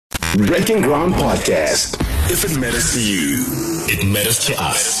Breaking Ground Podcast. If it matters to you, it matters to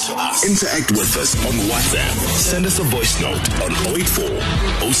us. Interact with us on WhatsApp. Send us a voice note on 084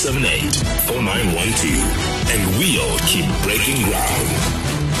 078 4912 and we'll keep breaking ground.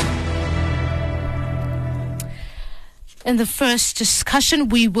 In the first discussion,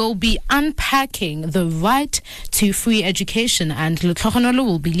 we will be unpacking the right to free education, and Lutlhogonolo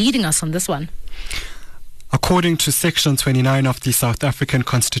will be leading us on this one. According to Section 29 of the South African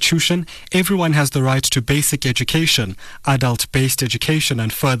Constitution, everyone has the right to basic education, adult-based education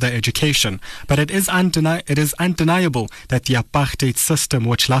and further education. But it is undeniable that the apartheid system,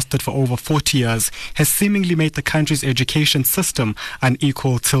 which lasted for over 40 years, has seemingly made the country's education system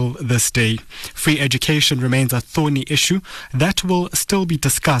unequal till this day. Free education remains a thorny issue that will still be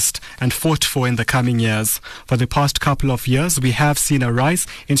discussed and fought for in the coming years. For the past couple of years, we have seen a rise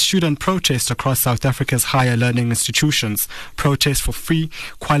in student protest across South Africa's higher learning institutions, protests for free,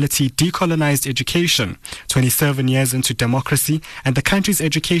 quality, decolonized education. 27 years into democracy, and the country's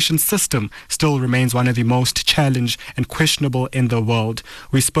education system still remains one of the most challenged and questionable in the world.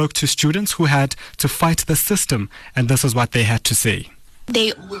 We spoke to students who had to fight the system, and this is what they had to say.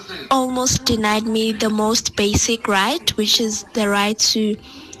 They almost denied me the most basic right, which is the right to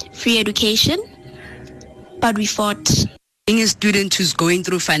free education, but we fought. Being a student who's going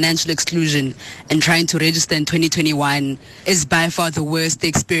through financial exclusion and trying to register in 2021 is by far the worst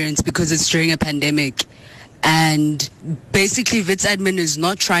experience because it's during a pandemic. And basically, Wits admin is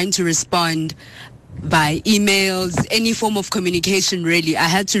not trying to respond by emails, any form of communication really. I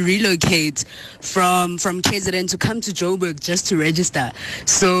had to relocate from KZN to come to Joburg just to register.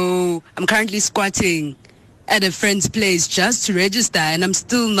 So I'm currently squatting at a friend's place just to register, and I'm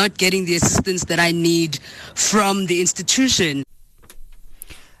still not getting the assistance that I need from the institution.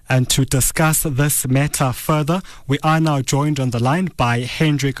 And to discuss this matter further, we are now joined on the line by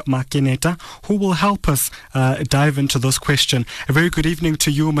Hendrick Makaneta, who will help us dive into this question. A very good evening to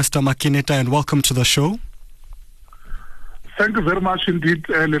you, Mr. Makaneta, and welcome to the show. Thank you very much indeed,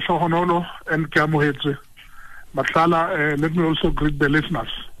 Lefahonolo and Kiamuhetse. Masala, let me also greet the listeners.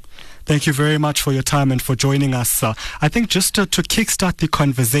 Thank you very much for your time and for joining us, sir. I think just to kickstart the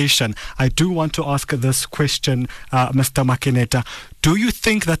conversation, I do want to ask this question, Mr. Makaneta. Do you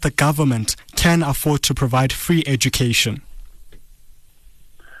think that the government can afford to provide free education?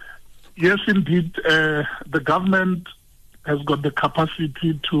 Yes, indeed. The government has got the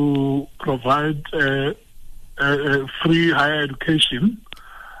capacity to provide free higher education.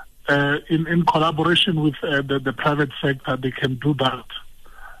 In collaboration with the private sector, they can do that.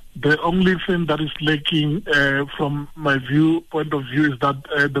 The only thing that is lacking from my point of view is that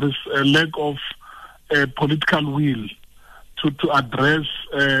there is a lack of political will to address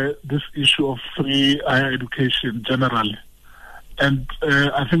this issue of free higher education generally. And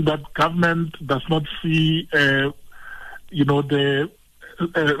I think that government does not see, the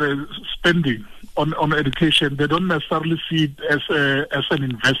spending on education. They don't necessarily see it as an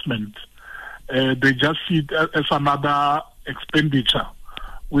investment. They just see it as another expenditure,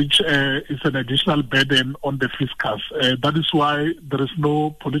 which is an additional burden on the fiscus. That is why there is no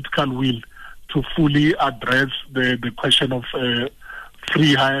political will to fully address the question of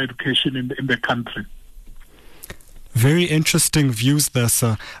free higher education in the country. Very interesting views there,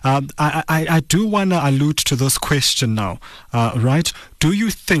 sir. I do want to allude to this question now, right? Do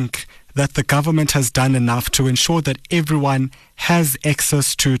you think that the government has done enough to ensure that everyone has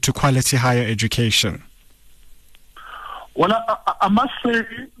access to quality higher education? Well, I must say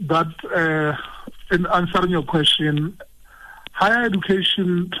that in answering your question, higher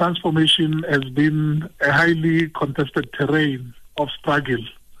education transformation has been a highly contested terrain of struggle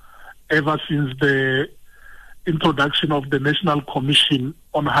ever since the introduction of the National Commission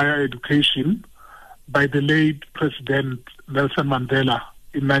on Higher Education by the late President Nelson Mandela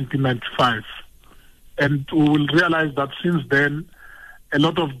in 1995. And we will realize that since then, a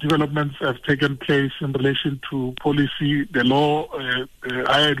lot of developments have taken place in relation to policy, the law, the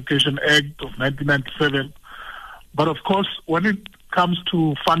Higher Education Act of 1997. But of course, when it comes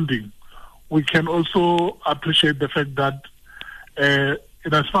to funding, we can also appreciate the fact that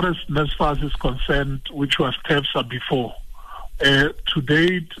as far as NSFAS is concerned, which was TEFSA before, to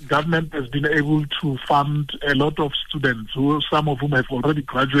date, government has been able to fund a lot of students, some of whom have already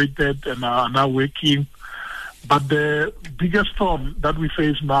graduated and are now working. But the biggest problem that we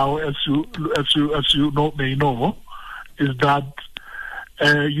face now, as you may know, is that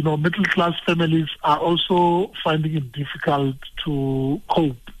middle class families are also finding it difficult to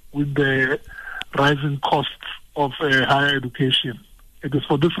cope with the rising costs of higher education. It is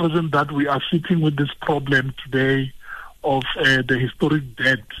for this reason that we are sitting with this problem today of the historic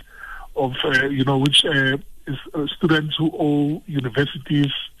debt which is students who owe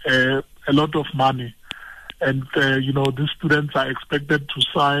universities a lot of money. And, these students are expected to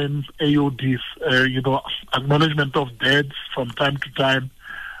sign AODs, acknowledgement of debts from time to time,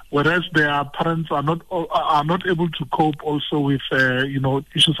 whereas their parents are not able to cope also with,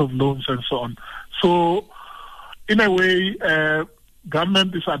 issues of loans and so on. So, in a way,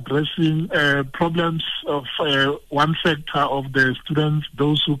 government is addressing problems of one sector of the students,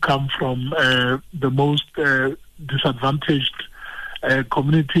 those who come from the most disadvantaged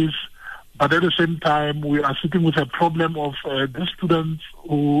communities. But at the same time, we are sitting with a problem of the students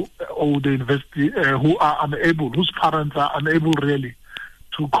who owe the university, who are unable, whose parents are unable really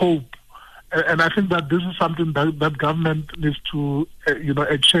to cope. And I think that this is something that government needs to,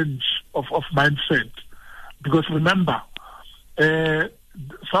 a change of mindset. Because remember,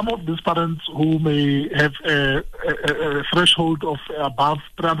 some of these parents who may have a threshold of above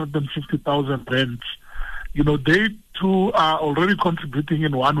 350,000 rands, they too are already contributing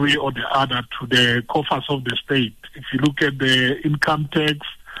in one way or the other to the coffers of the state. If you look at the income tax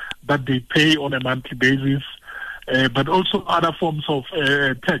that they pay on a monthly basis, but also other forms of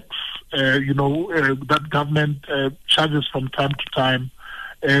tax, that government charges from time to time,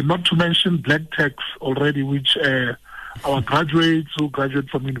 not to mention black tax already, which our graduates who graduate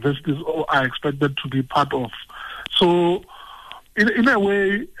from universities are expected to be part of. So, in a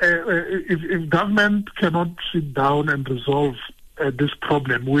way, if government cannot sit down and resolve this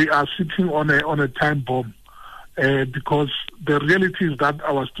problem, we are sitting on a time bomb, because the reality is that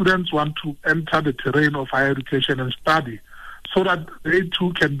our students want to enter the terrain of higher education and study, so that they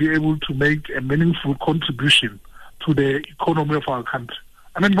too can be able to make a meaningful contribution to the economy of our country.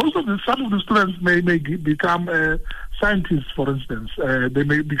 I mean, some of the students may become scientists, for instance. They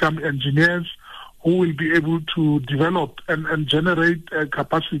may become engineers who will be able to develop and generate a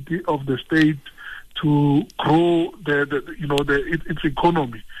capacity of the state to grow its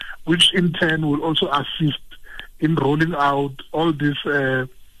economy, which in turn will also assist in rolling out all these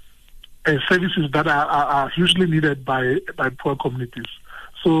services that are hugely needed by poor communities.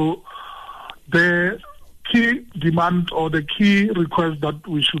 So the key demand or the key request that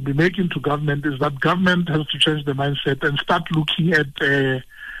we should be making to government is that government has to change the mindset and start looking at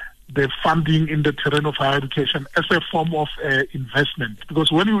the funding in the terrain of higher education as a form of investment.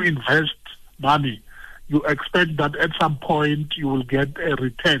 Because when you invest money, you expect that at some point you will get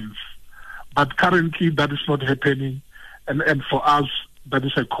returns. But currently that is not happening. And for us, that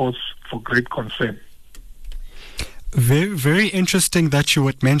is a cause for great concern. Very, very interesting that you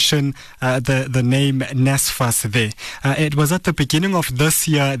would mention the name NSFAS there. It was at the beginning of this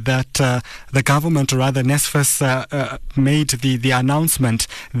year that the government, or rather NSFAS, made the announcement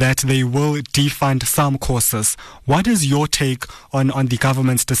that they will defund some courses. What is your take on the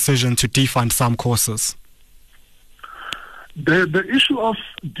government's decision to defund some courses? The issue of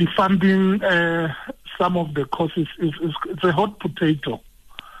defunding some of the courses it's a hot potato.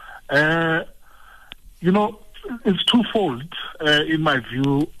 It's twofold, in my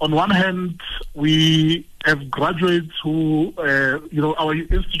view. On one hand, we have graduates who, our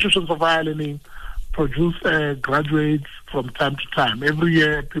institutions of higher learning produce graduates from time to time. Every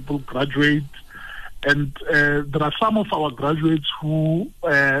year, people graduate, and there are some of our graduates who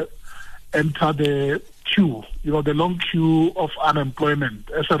enter the queue, the long queue of unemployment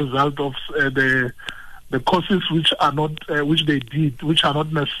as a result of the courses which are not, which they did, which are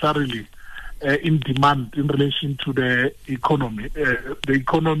not necessarily in demand in relation to the economy. The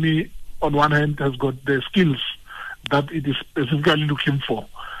economy, on one hand, has got the skills that it is specifically looking for.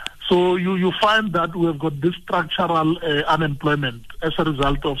 So you find that we have got this structural unemployment as a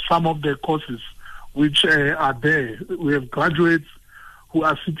result of some of the courses which are there. We have graduates who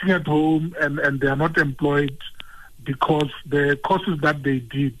are sitting at home and they are not employed because the courses that they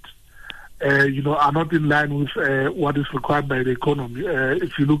did are not in line with what is required by the economy.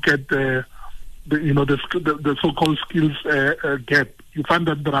 If you look at the so-called skills gap, you find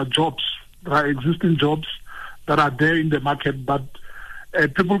that there are existing jobs that are there in the market, but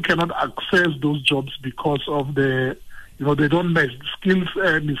people cannot access those jobs because of they don't match, skills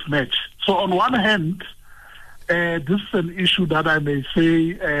mismatch. So on one hand, this is an issue that I may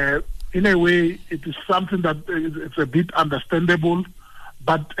say, in a way, it is something that it's a bit understandable,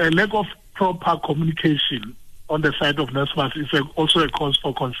 but a lack of proper communication on the side of NSFAS is also a cause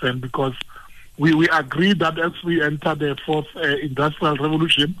for concern, because we agree that as we enter the fourth industrial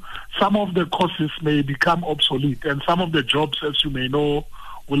revolution, some of the courses may become obsolete, and some of the jobs, as you may know,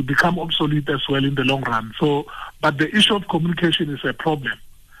 will become obsolete as well in the long run. So, but the issue of communication is a problem,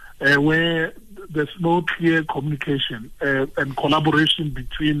 where there's no clear communication and collaboration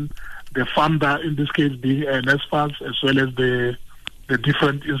between funder, in this case being NSFAS, as well as the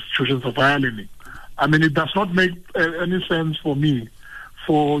different institutions of higher learning. I mean, it does not make any sense for me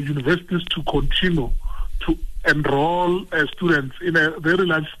for universities to continue to enroll students in a very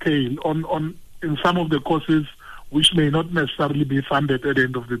large scale in some of the courses which may not necessarily be funded at the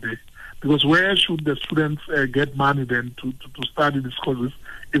end of the day. Because where should the students get money then to study these courses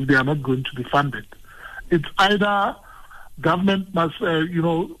if they are not going to be funded? It's either government must,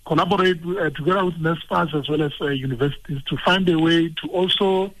 collaborate together with NSFAS as well as universities to find a way to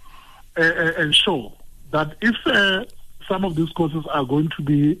also ensure that if some of these courses are going to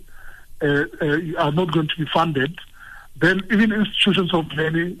be are not going to be funded, then even institutions of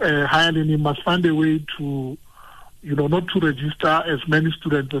learning, higher learning, must find a way to, not to register as many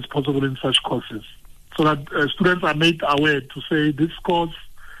students as possible in such courses, so that students are made aware to say, this course,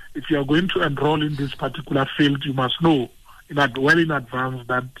 if you are going to enroll in this particular field, you must know well in advance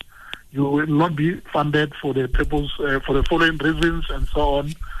that you will not be funded for the purpose, for the following reasons and so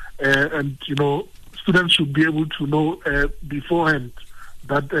on. And, students should be able to know beforehand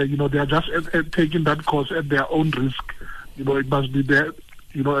that, they are just taking that course at their own risk. It must be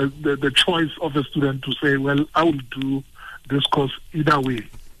the choice of a student to say, well, I will do this course either way.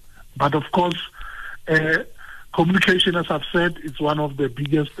 But of course, communication, as I've said, is one of the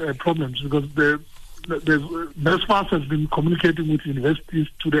biggest problems, because the NSFAS has been communicating with universities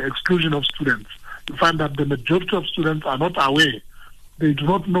to the exclusion of students. You find that the majority of students are not aware. They do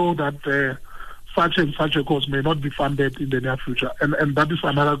not know that such and such a course may not be funded in the near future, and that is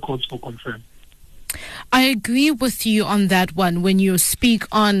another cause for concern. I agree with you on that one when you speak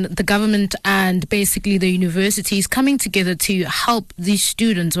on the government and basically the universities coming together to help these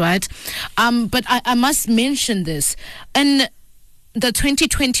students, right? But I must mention this. In the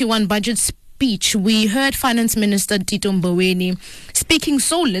 2021 budget speech, we heard Finance Minister Tito Mboweni speaking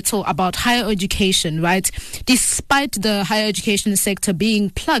so little about higher education, right? Despite the higher education sector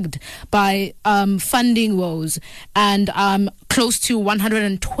being plugged by funding woes, and close to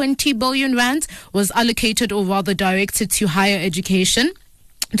 120 billion rand was allocated, or rather directed, to higher education,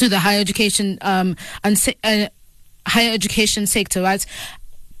 to the higher education higher education sector, right?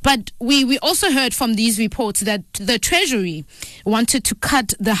 But we also heard from these reports that the Treasury wanted to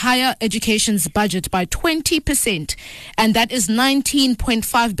cut the higher education's budget by 20%, and that is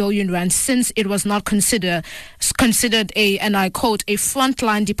 19.5 billion rand, since it was not considered a, and I quote, a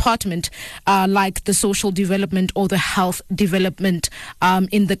frontline department like the social development or the health development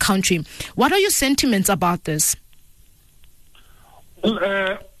in the country. What are your sentiments about this?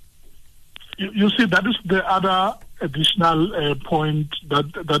 Well, you see, that is the other additional point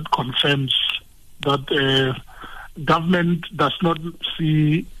that confirms that government does not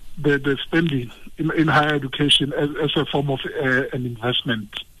see the spending in higher education as a form of an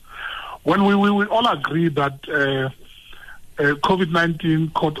investment. When we all agree that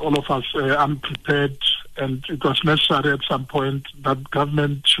COVID-19 caught all of us unprepared, and it was necessary at some point that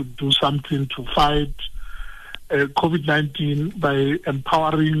government should do something to fight COVID-19 by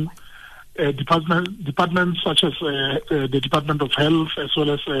empowering departments such as the Department of Health as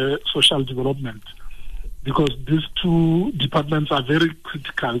well as Social Development, because these two departments are very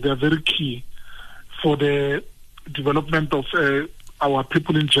critical. They are very key for the development of our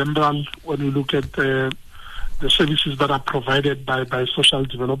people in general. When we look at the services that are provided by social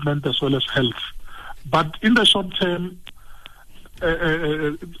development as well as health, but in the short term,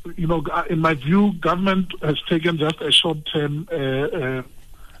 in my view, government has taken just a short-term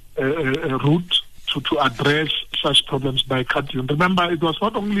route to address such problems by cutting. Remember, it was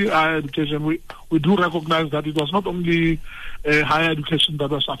not only higher education. We do recognize that it was not only higher education that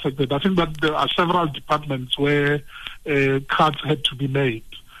was affected. I think that there are several departments where cuts had to be made.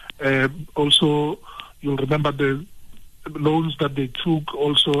 Also, you'll remember the loans that they took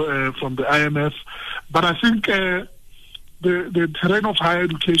also from the IMF. But I think the terrain of higher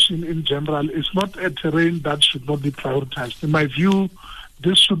education in general is not a terrain that should not be prioritized. In my view,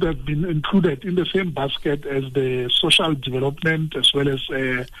 this should have been included in the same basket as the social development as well as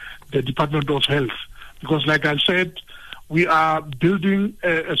the Department of Health. Because like I said, we are building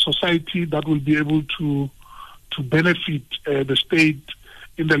a society that will be able to benefit the state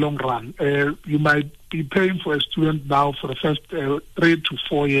in the long run. You might be paying for a student now for the first 3 to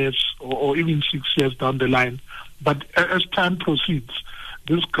 4 years or even 6 years down the line. But as time proceeds,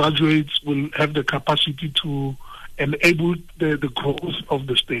 these graduates will have the capacity to enable the growth of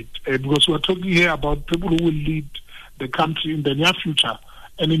the state. Because we're talking here about people who will lead the country in the near future.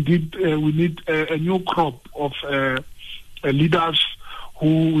 And indeed, we need a new crop of leaders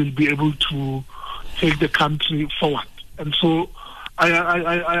who will be able to take the country forward. And so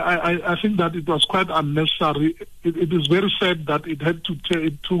I think that it was quite unnecessary. It is very sad that it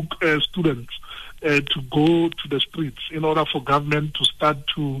took students to go to the streets in order for government to start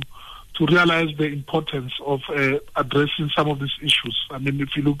to realize the importance of addressing some of these issues. I mean,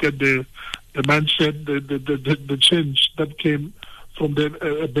 if you look at the mindset, the change that came from the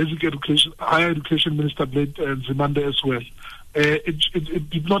basic education, higher education minister, Blade Nzimande as well. It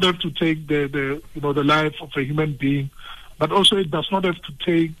did not have to take the life of a human being, but also it does not have to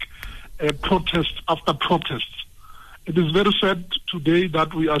take protest after protest. It is very sad today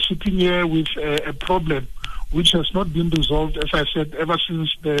that we are sitting here with a problem which has not been resolved, as I said, ever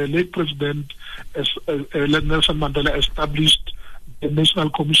since the late President Nelson Mandela established the National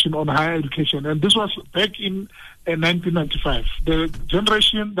Commission on Higher Education. And this was back in 1995. The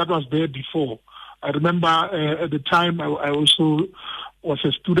generation that was there before, I remember at the time I also was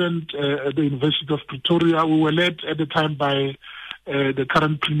a student at the University of Pretoria. We were led at the time by the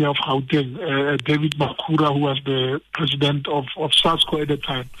current Premier of Gauteng, David Makhura, who was the president of SASCO at the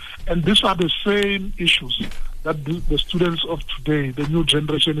time. And these are the same issues that the students of today, the new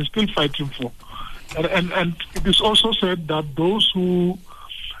generation, is still fighting for. And it is also said that those who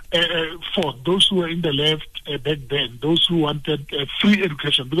fought, those who were in the left back then, those who wanted free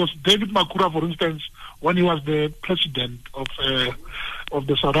education, because David Makhura, for instance, when he was the president of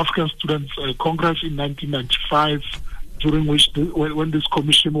the South African Students' Congress in 1995, during which when this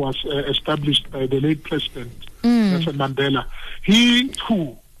commission was established by the late President Nelson Mandela, he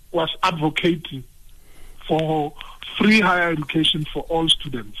too was advocating for free higher education for all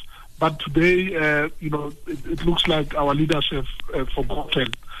students. But today, it looks like our leaders have forgotten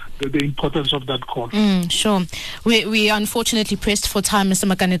the importance of that call. Sure. We are unfortunately pressed for time, Mr.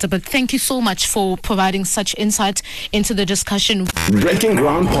 Makaneta, but thank you so much for providing such insight into the discussion. Breaking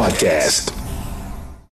Ground Podcast.